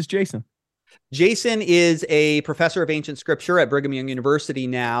 who is Jason? Jason is a professor of ancient scripture at Brigham Young University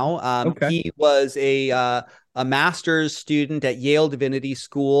now. He was a master's student at Yale Divinity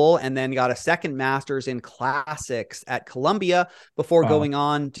School, and then got a second master's in classics at Columbia before going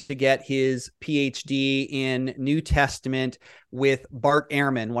on to get his PhD in New Testament with Bart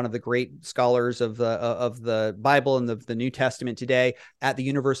Ehrman, one of the great scholars of the Bible and the New Testament today, at the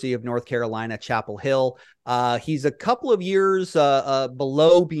University of North Carolina, Chapel Hill. He's a couple of years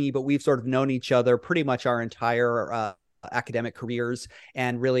below me, but we've sort of known each other pretty much our entire academic careers,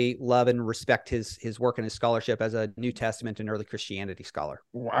 and really love and respect his work and his scholarship as a New Testament and early Christianity scholar.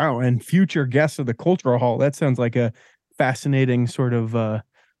 Wow. And future guest of the Cultural Hall. That sounds like a fascinating sort of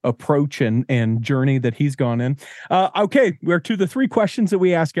approach and journey that he's gone in. Okay, we're to the 3 questions that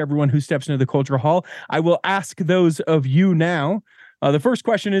we ask everyone who steps into the Cultural Hall. I will ask those of you now. The first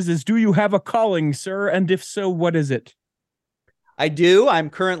question is do you have a calling, sir? And if so, what is it? I do.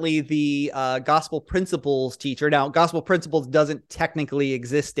 I'm currently the Gospel Principles teacher. Now, Gospel Principles doesn't technically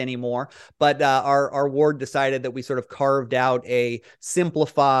exist anymore, but our ward decided that we sort of carved out a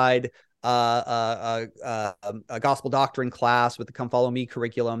simplified a gospel doctrine class with the Come Follow Me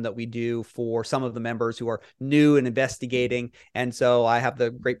curriculum that we do for some of the members who are new and investigating. And so I have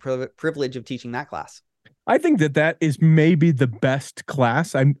the great privilege of teaching that class. I think that is maybe the best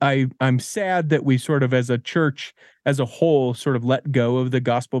class. I'm sad that we sort of, as a church as a whole, sort of let go of the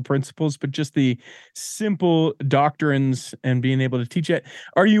gospel principles, but just the simple doctrines and being able to teach it.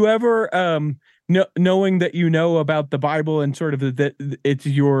 Are you ever knowing that you know about the Bible and sort of that it's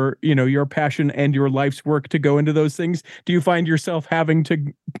your passion and your life's work to go into those things? Do you find yourself having to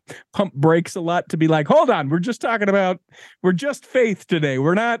pump brakes a lot to be like, hold on, we're just faith today.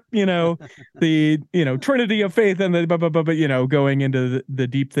 We're not, the, Trinity of faith and the, going into the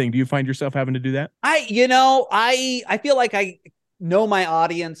deep thing. Do you find yourself having to do that? I feel like I know my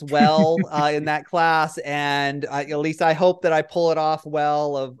audience well in that class, and at least I hope that I pull it off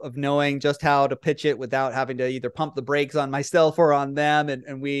well of knowing just how to pitch it without having to either pump the brakes on myself or on them,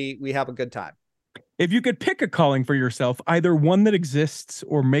 and we have a good time. If you could pick a calling for yourself, either one that exists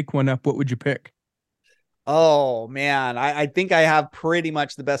or make one up, what would you pick? Oh man, I think I have pretty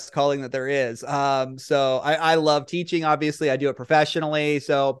much the best calling that there is. So I love teaching. Obviously, I do it professionally.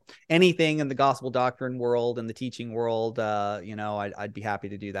 So anything in the gospel doctrine world and the teaching world, I'd be happy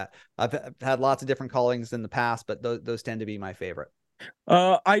to do that. I've had lots of different callings in the past, but those tend to be my favorite.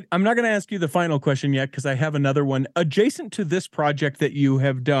 I'm not going to ask you the final question yet, because I have another one adjacent to this project that you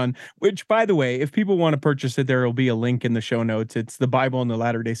have done, which, by the way, if people want to purchase it, there will be a link in the show notes. It's the Bible and the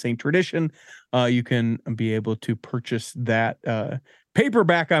Latter-day Saint Tradition. You can be able to purchase that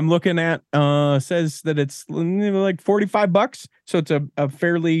paperback I'm looking at. Says that it's like $45. So it's a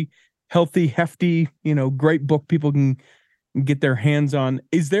fairly healthy, hefty, great book people can get their hands on.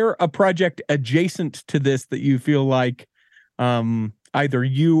 Is there a project adjacent to this that you feel like either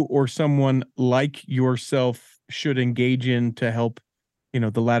you or someone like yourself should engage in to help,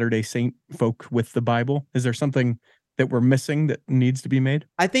 the Latter-day Saint folk with the Bible? Is there something that we're missing that needs to be made?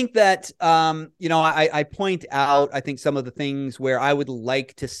 I think that, I point out, I think some of the things where I would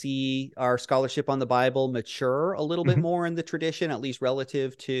like to see our scholarship on the Bible mature a little bit more in the tradition, at least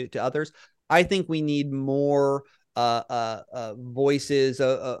relative to others. I think we need more voices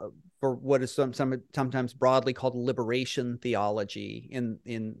for what is sometimes broadly called liberation theology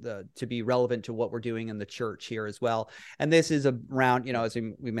to be relevant to what we're doing in the church here as well. And this is around, as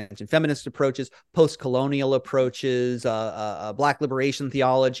we mentioned, feminist approaches, post-colonial approaches, Black liberation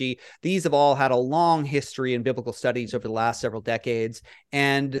theology. These have all had a long history in biblical studies over the last several decades,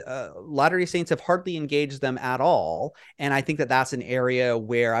 and Latter-day Saints have hardly engaged them at all. And I think that that's an area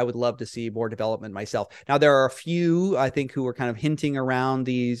where I would love to see more development myself. Now, there are a few, I think, who are kind of hinting around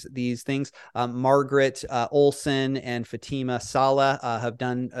these things. Margaret Olson and Fatima Saleh have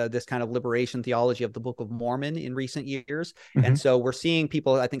done this kind of liberation theology of the Book of Mormon in recent years. Mm-hmm. And so we're seeing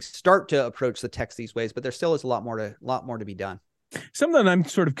people, I think, start to approach the text these ways, but there still is a lot more to be done. Something I'm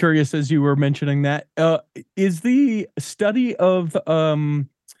sort of curious as you were mentioning that is the study of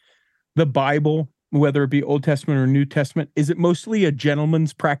the Bible, whether it be Old Testament or New Testament, is it mostly a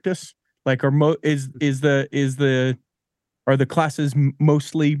gentleman's practice? Like, are the classes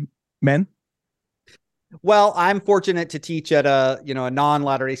mostly men? Well, I'm fortunate to teach at a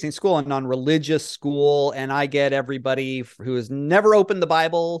non-Latter-day Saint school, a non-religious school, and I get everybody who has never opened the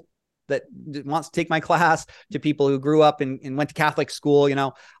Bible that wants to take my class to people who grew up and went to Catholic school.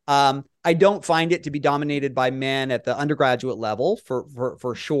 I don't find it to be dominated by men at the undergraduate level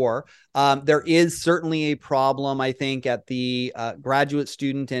for sure. There is certainly a problem, I think, at the graduate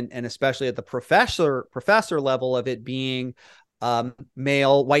student and especially at the professor level of it being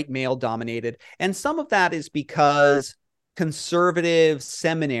white male dominated. And some of that is because conservative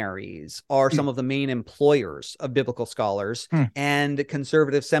seminaries are some of the main employers of biblical scholars, and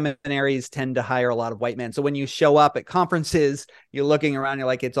conservative seminaries tend to hire a lot of white men. So when you show up at conferences, you're looking around, you're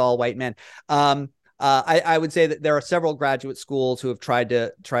like, it's all white men. I would say that there are several graduate schools who have tried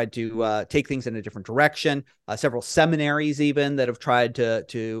to take things in a different direction. Several seminaries even that have tried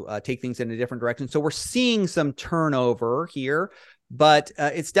to take things in a different direction. So we're seeing some turnover here. But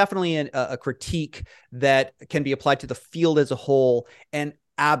it's definitely a critique that can be applied to the field as a whole, and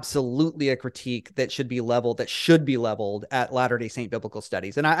absolutely a critique that should be leveled at Latter-day Saint biblical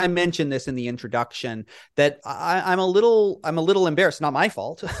studies. And I mentioned this in the introduction that I'm a little embarrassed, not my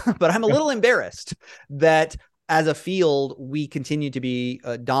fault, but I'm a little embarrassed that as a field, we continue to be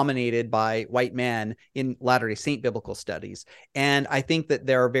dominated by white men in Latter-day Saint biblical studies. And I think that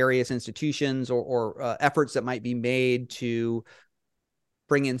there are various institutions or efforts that might be made to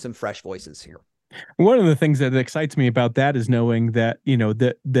bring in some fresh voices here. One of the things that excites me about that is knowing that,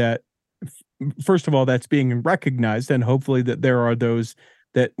 that first of all, that's being recognized, and hopefully that there are those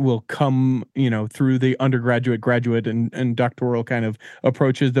that will come, through the undergraduate, graduate, and doctoral kind of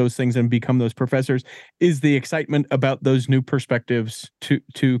approaches those things and become those professors, is the excitement about those new perspectives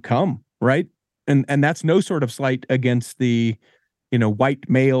to come, right? And that's no sort of slight against the white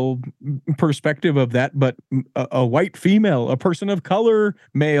male perspective of that, but a white female, a person of color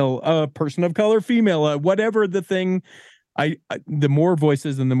male, a person of color female, whatever the thing, the more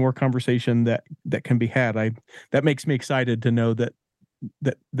voices and the more conversation that can be had, that makes me excited to know that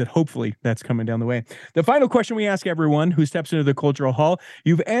hopefully that's coming down the way. The final question we ask everyone who steps into the Cultural Hall,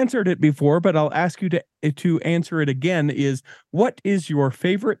 you've answered it before, but I'll ask you to answer it again, is what is your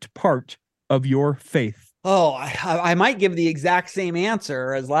favorite part of your faith? Oh, I might give the exact same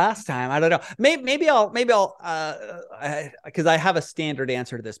answer as last time. I don't know. Maybe I'll because I have a standard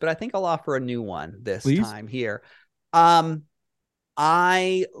answer to this, but I think I'll offer a new one this time here.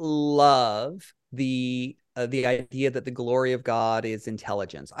 I love the idea that the glory of God is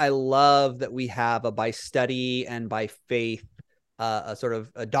intelligence. I love that we have by study and by faith a sort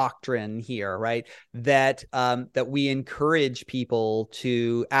of a doctrine here, right? That we encourage people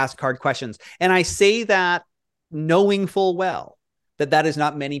to ask hard questions. And I say that knowing full well that is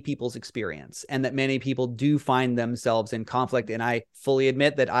not many people's experience, and that many people do find themselves in conflict. And I fully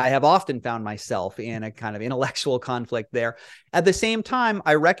admit that I have often found myself in a kind of intellectual conflict there. At the same time,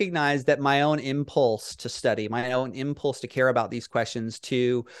 I recognize that my own impulse to study, my own impulse to care about these questions,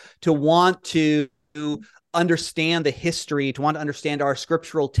 to want to understand the history, to want to understand our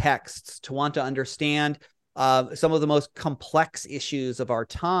scriptural texts, to want to understand some of the most complex issues of our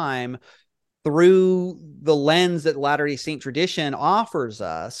time through the lens that Latter-day Saint tradition offers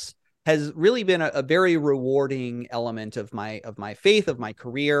us, has really been a very rewarding element of my faith, of my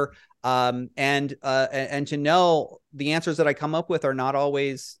career, and to know the answers that I come up with are not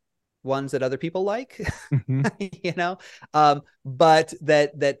always ones that other people like, but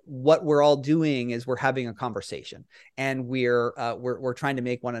that what we're all doing is we're having a conversation, and we're trying to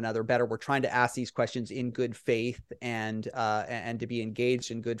make one another better. We're trying to ask these questions in good faith and to be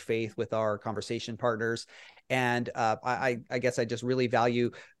engaged in good faith with our conversation partners. And I guess I just really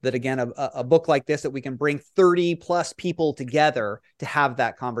value that, again, a book like this, that we can bring 30 plus people together to have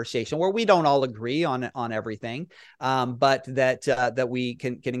that conversation where we don't all agree on everything, but that we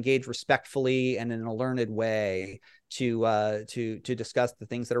can engage respectfully and in a learned way to discuss the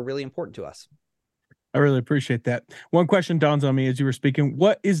things that are really important to us. I really appreciate that. One question dawns on me as you were speaking.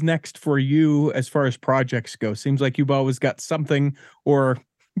 What is next for you as far as projects go? Seems like you've always got something, or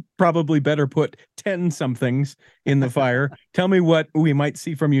probably better put, 10 somethings in the fire. Tell me what we might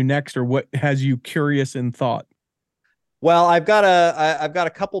see from you next, or what has you curious in thought. Well, I've got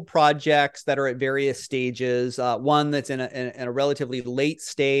a couple projects that are at various stages. One that's in a relatively late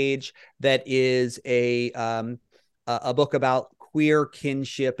stage, that is a book about queer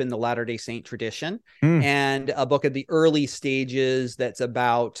kinship in the Latter-day Saint tradition, and a book at the early stages that's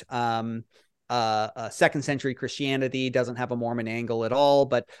about second century Christianity. Doesn't have a Mormon angle at all,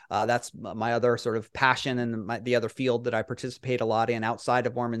 but that's my other sort of passion, and the other field that I participate a lot in outside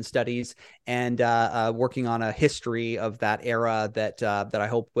of Mormon studies, and working on a history of that era that I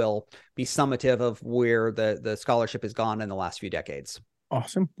hope will be summative of where the scholarship has gone in the last few decades.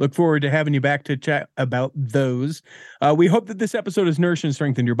 Awesome. Look forward to having you back to chat about those. We hope that this episode has nourished and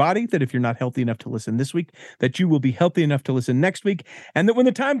strengthened your body, that if you're not healthy enough to listen this week, that you will be healthy enough to listen next week, and that when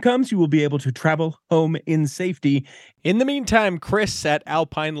the time comes, you will be able to travel home in safety. In the meantime, Chris at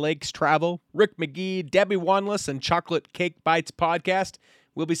Alpine Lakes Travel, Rick McGee, Debbie Wanless, and Chocolate Cake Bites Podcast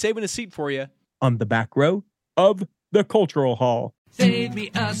will be saving a seat for you on the back row of the Cultural Hall. Save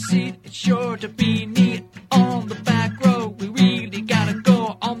me a seat, it's sure to be neat. Oh.